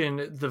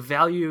mentioned the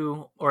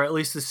value, or at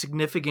least the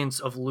significance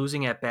of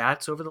losing at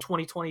bats over the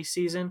 2020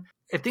 season.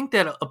 I think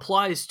that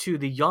applies to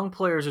the young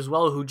players as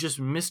well who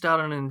just missed out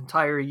on an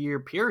entire year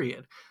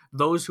period.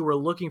 Those who were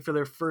looking for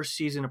their first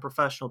season of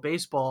professional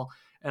baseball.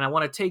 And I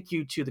want to take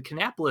you to the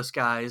Kannapolis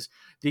guys,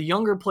 the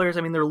younger players.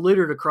 I mean, they're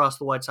littered across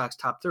the White Sox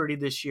top 30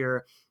 this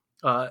year.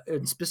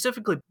 And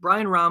specifically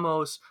Brian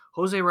Ramos,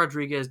 Jose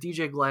Rodriguez,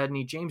 DJ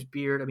Gladney, James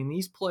Beard. I mean,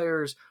 these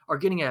players are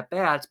getting at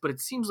bats, but it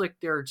seems like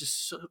they're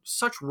just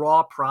such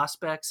raw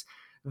prospects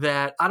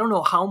that I don't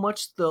know how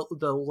much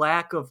the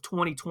lack of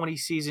 2020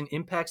 season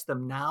impacts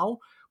them now,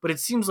 but it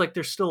seems like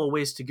there's still a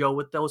ways to go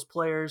with those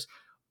players.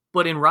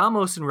 But in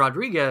Ramos and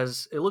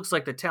Rodriguez, it looks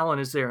like the talent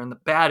is there and the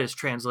bat is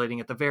translating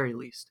at the very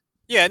least.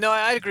 Yeah, no,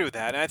 I'd agree with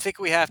that. And I think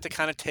we have to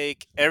kind of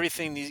take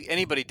everything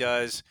anybody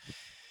does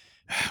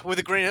with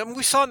a grain. I mean,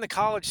 we saw it in the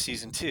college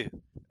season too.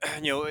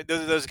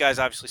 Those guys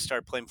obviously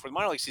started playing before the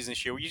minor league season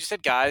this year. Where you just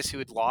had guys who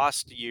had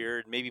lost a year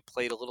and maybe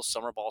played a little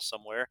summer ball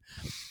somewhere,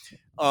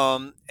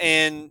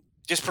 and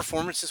just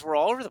performances were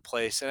all over the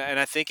place. And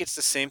I think it's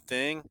the same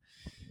thing.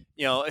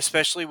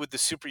 Especially with the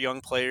super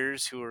young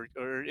players who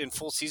are in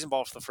full season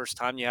ball for the first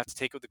time, you have to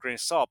take it with a grain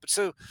of salt. But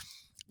so,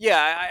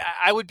 yeah,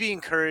 I would be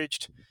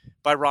encouraged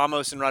by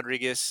Ramos and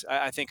Rodriguez.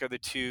 I think are the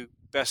two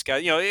best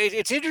guys.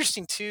 It's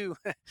interesting too.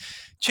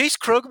 Chase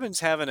Krogman's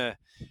having an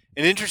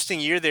interesting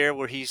year there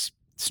where he's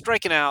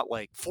striking out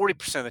like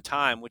 40% of the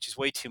time, which is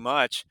way too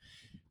much.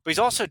 But he's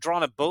also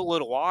drawn a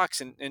boatload of walks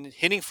and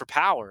hitting for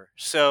power.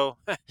 So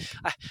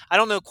I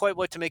don't know quite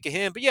what to make of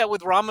him. But yeah,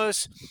 with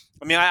Ramos,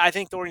 I mean, I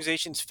think the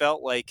organization's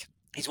felt like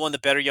he's one of the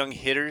better young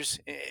hitters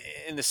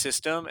in the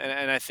system,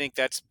 and I think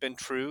that's been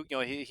true.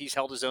 He's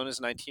held his own as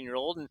a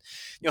 19-year-old, and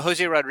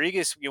Jose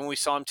Rodriguez. When we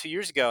saw him 2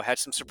 years ago, had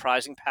some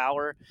surprising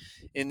power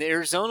in the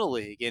Arizona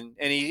League, and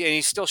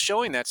he's still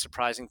showing that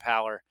surprising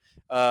power.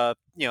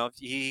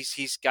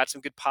 He's got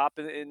some good pop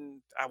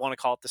in I want to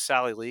call it the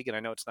Sally League, and I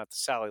know it's not the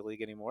Sally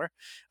League anymore.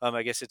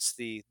 I guess it's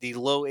the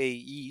Low A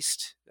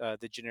East,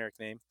 the generic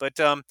name. But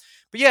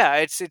yeah,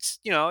 it's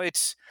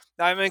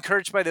I'm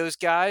encouraged by those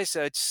guys.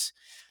 It's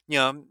you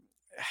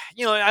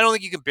know I don't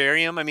think you can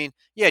bury him. I mean,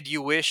 yeah, do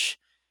you wish,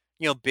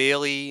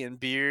 Bailey and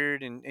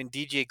Beard and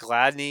DJ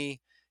Gladney,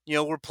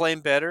 were playing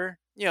better?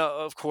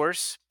 Of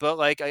course, but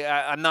like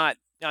I'm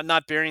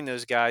not burying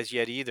those guys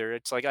yet either.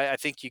 It's like I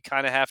think you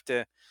kind of have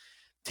to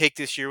take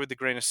this year with a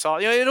grain of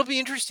salt. It'll be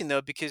interesting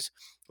though because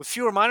with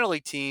fewer minor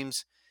league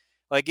teams,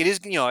 like it is,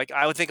 like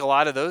I would think a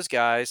lot of those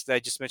guys that I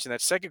just mentioned,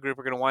 that second group,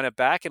 are going to wind up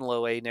back in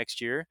Low A next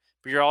year.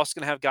 But you're also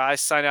going to have guys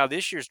sign out of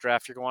this year's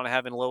draft you're going to want to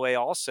have in Low A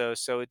also.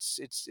 So it's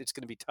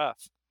going to be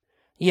tough.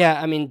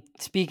 Yeah, I mean,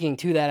 speaking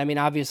to that, I mean,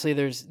 obviously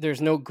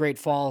there's no great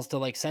falls to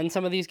like send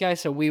some of these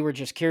guys, so we were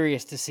just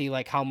curious to see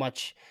like how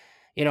much,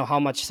 how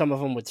much some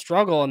of them would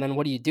struggle, and then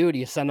what do you do? Do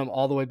you send them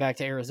all the way back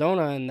to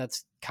Arizona? And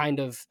that's kind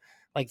of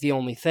like the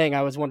only thing.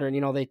 I was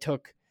wondering, they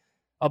took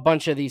a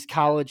bunch of these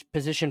college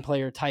position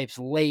player types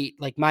late.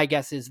 Like my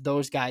guess is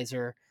those guys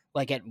are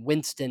like at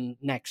Winston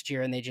next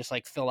year, and they just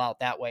like fill out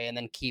that way, and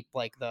then keep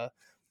like the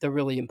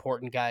really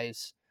important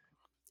guys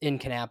in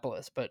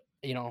Kannapolis. But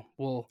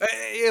we'll.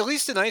 At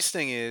least the nice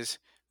thing is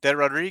that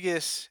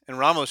Rodriguez and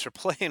Ramos are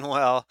playing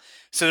well,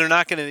 so you're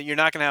not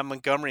gonna have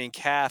Montgomery and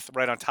Kath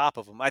right on top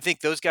of them. I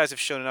think those guys have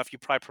shown enough. You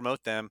probably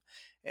promote them,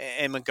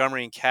 and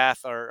Montgomery and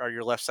Kath are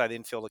your left side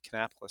infield at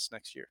Kannapolis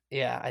next year.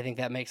 Yeah, I think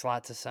that makes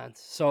lots of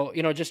sense. So,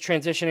 just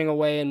transitioning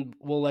away, and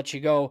we'll let you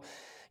go.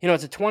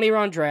 It's a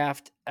 20-round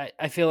draft.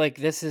 I feel like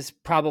this is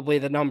probably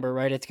the number,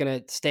 right? It's going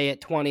to stay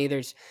at 20.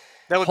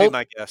 That would be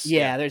my guess.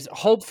 Yeah, there's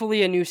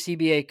hopefully a new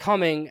CBA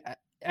coming.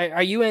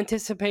 Are you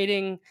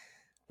anticipating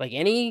like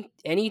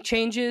any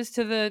changes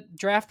to the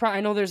draft?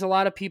 I know there's a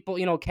lot of people,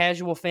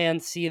 casual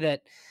fans see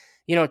that,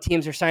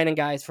 teams are signing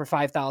guys for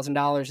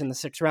 $5,000 in the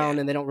sixth round,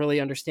 and they don't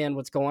really understand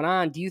what's going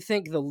on. Do you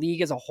think the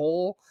league as a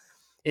whole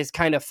is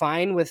kind of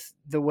fine with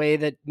the way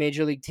that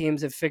major league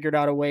teams have figured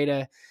out a way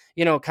to,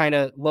 kind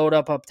of load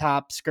up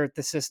top, skirt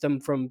the system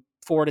from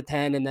 4 to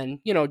 10, and then,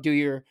 do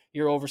your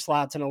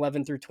overslots in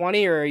 11 through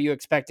 20, or are you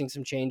expecting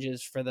some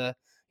changes for the,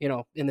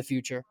 in the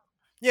future?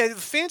 Yeah, the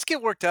fans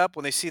get worked up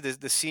when they see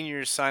the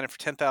seniors signing for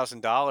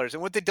 $10,000,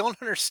 and what they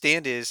don't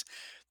understand is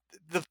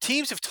the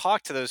teams have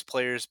talked to those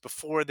players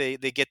before they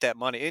get that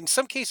money. In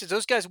some cases,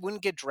 those guys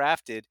wouldn't get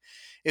drafted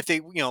if they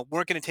weren't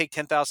going to take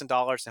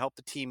 $10,000 to help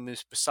the team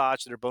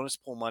massage their bonus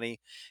pool money,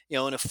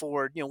 and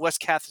afford. West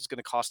Cath is going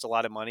to cost a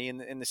lot of money,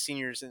 and the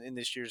seniors in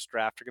this year's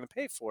draft are going to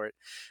pay for it.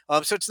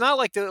 So it's not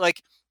like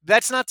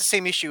that's not the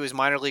same issue as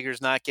minor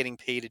leaguers not getting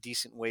paid a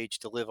decent wage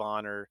to live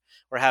on or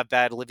have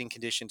bad living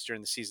conditions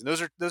during the season.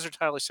 Those are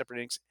entirely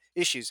separate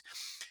issues.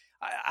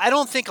 I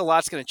don't think a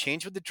lot's going to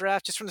change with the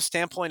draft, just from the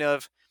standpoint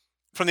of.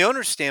 From the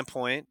owner's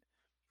standpoint,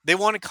 they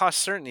wanted cost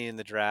certainty in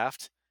the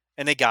draft,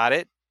 and they got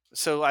it.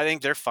 So I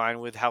think they're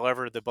fine with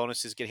however the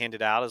bonuses get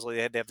handed out, as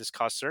they have this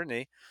cost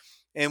certainty.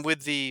 And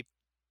with the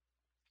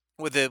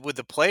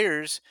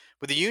players,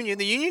 with the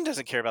union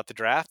doesn't care about the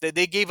draft.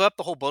 They gave up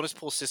the whole bonus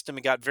pool system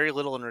and got very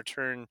little in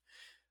return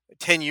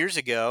 10 years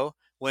ago,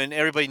 when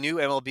everybody knew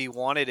MLB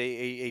wanted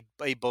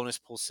a bonus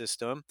pool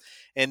system,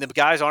 and the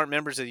guys aren't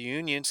members of the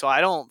union, so I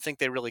don't think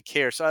they really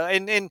care. So,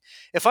 and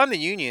if I'm the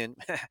union,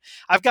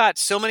 I've got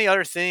so many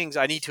other things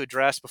I need to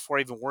address before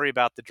I even worry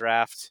about the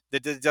draft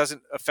that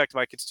doesn't affect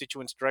my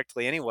constituents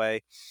directly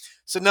anyway.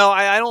 So no,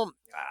 I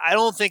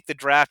don't think the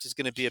draft is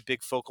going to be a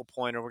big focal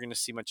point, or we're going to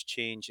see much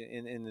change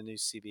in the new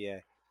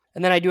CBA.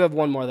 And then I do have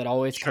one more that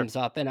always Sure. comes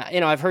up, and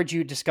I've heard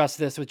you discuss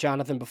this with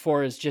Jonathan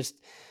before. Is just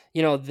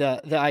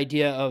the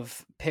idea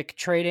of pick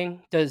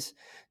trading. Does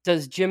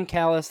Jim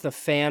Callis, the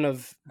fan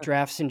of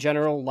drafts in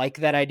general, like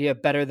that idea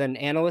better than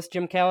analyst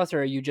Jim Callis,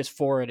 or are you just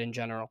for it in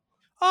general?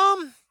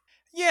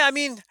 Yeah, I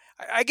mean,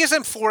 I guess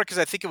I'm for it because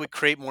I think it would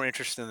create more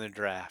interest in the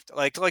draft.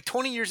 Like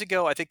 20 years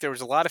ago, I think there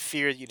was a lot of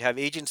fear that you'd have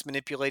agents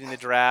manipulating the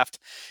draft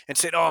and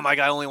said, "Oh, my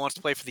guy only wants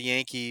to play for the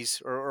Yankees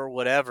or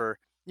whatever."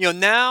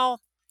 Now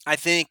I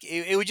think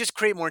it would just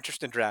create more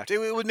interest in draft. It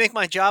would make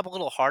my job a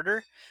little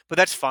harder, but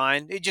that's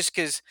fine. It just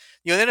because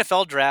the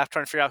NFL draft,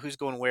 trying to figure out who's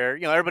going where.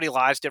 Everybody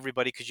lies to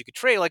everybody because you could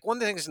trade. Like one of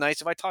the things that's nice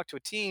if I talk to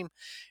a team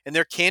and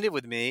they're candid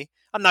with me.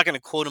 I'm not going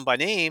to quote them by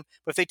name,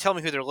 but if they tell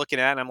me who they're looking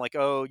at, and I'm like,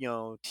 oh,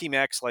 Team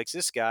X likes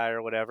this guy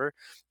or whatever,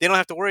 they don't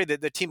have to worry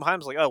that the team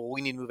behind is like, oh, well,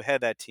 we need to move ahead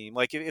of that team.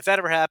 Like if that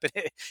ever happened,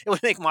 it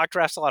would make mock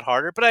drafts a lot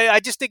harder. But I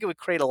just think it would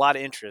create a lot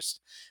of interest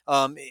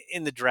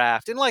in the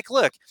draft. And like,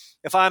 look,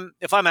 if I'm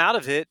out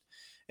of it.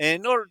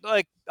 Or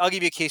like, I'll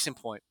give you a case in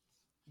point.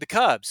 The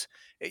Cubs.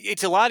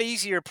 It's a lot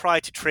easier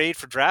probably to trade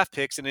for draft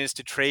picks than it is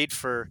to trade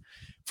for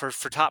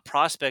top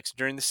prospects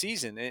during the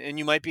season. And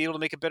you might be able to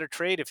make a better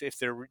trade if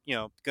they're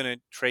going to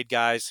trade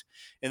guys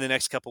in the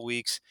next couple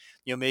weeks.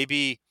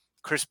 Maybe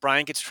Chris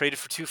Bryant gets traded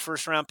for 2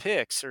 first-round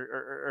picks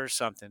or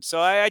something. So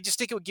I just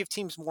think it would give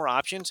teams more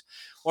options.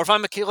 Or if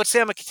let's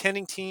say I'm a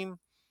contending team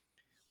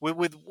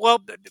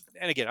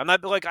and again, I'm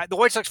not like the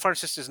White Sox farm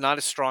system is not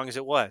as strong as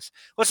it was.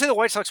 Let's say the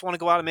White Sox want to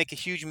go out and make a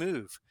huge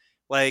move,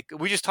 like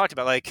we just talked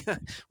about. Like,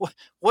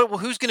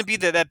 who's going to be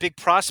that big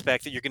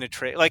prospect that you're going to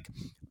trade? Like,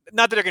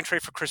 not that they're going to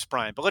trade for Chris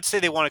Bryant, but let's say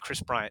they want a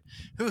Chris Bryant.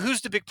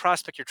 Who's the big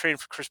prospect you're trading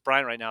for Chris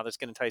Bryant right now that's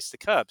going to entice the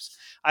Cubs?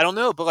 I don't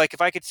know, but like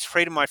if I could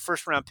trade him my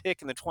first round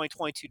pick in the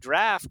 2022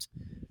 draft,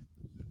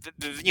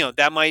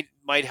 that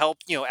might help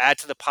add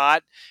to the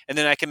pot, and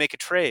then I can make a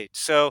trade.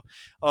 So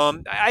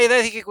I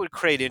think it would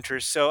create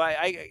interest. So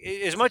I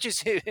as much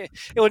as it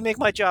would make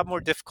my job more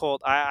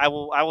difficult, I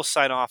will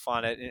sign off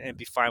on it and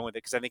be fine with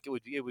it because I think it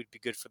would be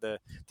good for the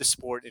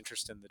sport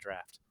interest in the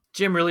draft.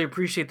 Jim, really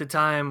appreciate the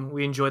time.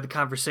 We enjoyed the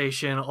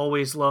conversation.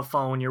 Always love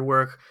following your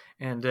work,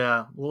 and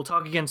we'll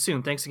talk again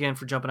soon. Thanks again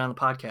for jumping on the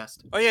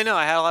podcast. Oh yeah, no,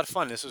 I had a lot of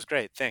fun. This was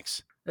great.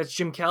 Thanks. That's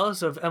Jim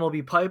Callis of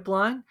MLB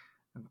Pipeline.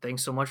 And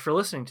thanks so much for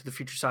listening to the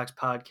FutureSox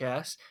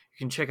podcast. You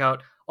can check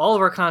out all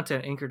of our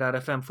content,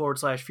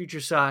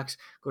 anchor.fm/FutureSox.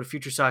 Go to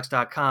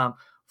FutureSox.com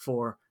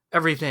for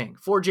everything.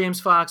 For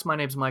James Fox, my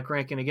name is Mike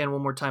Rankin. Again,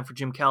 one more time for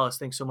Jim Callis.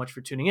 Thanks so much for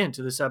tuning in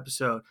to this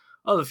episode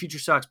of the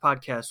FutureSox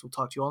podcast. We'll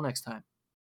talk to you all next time.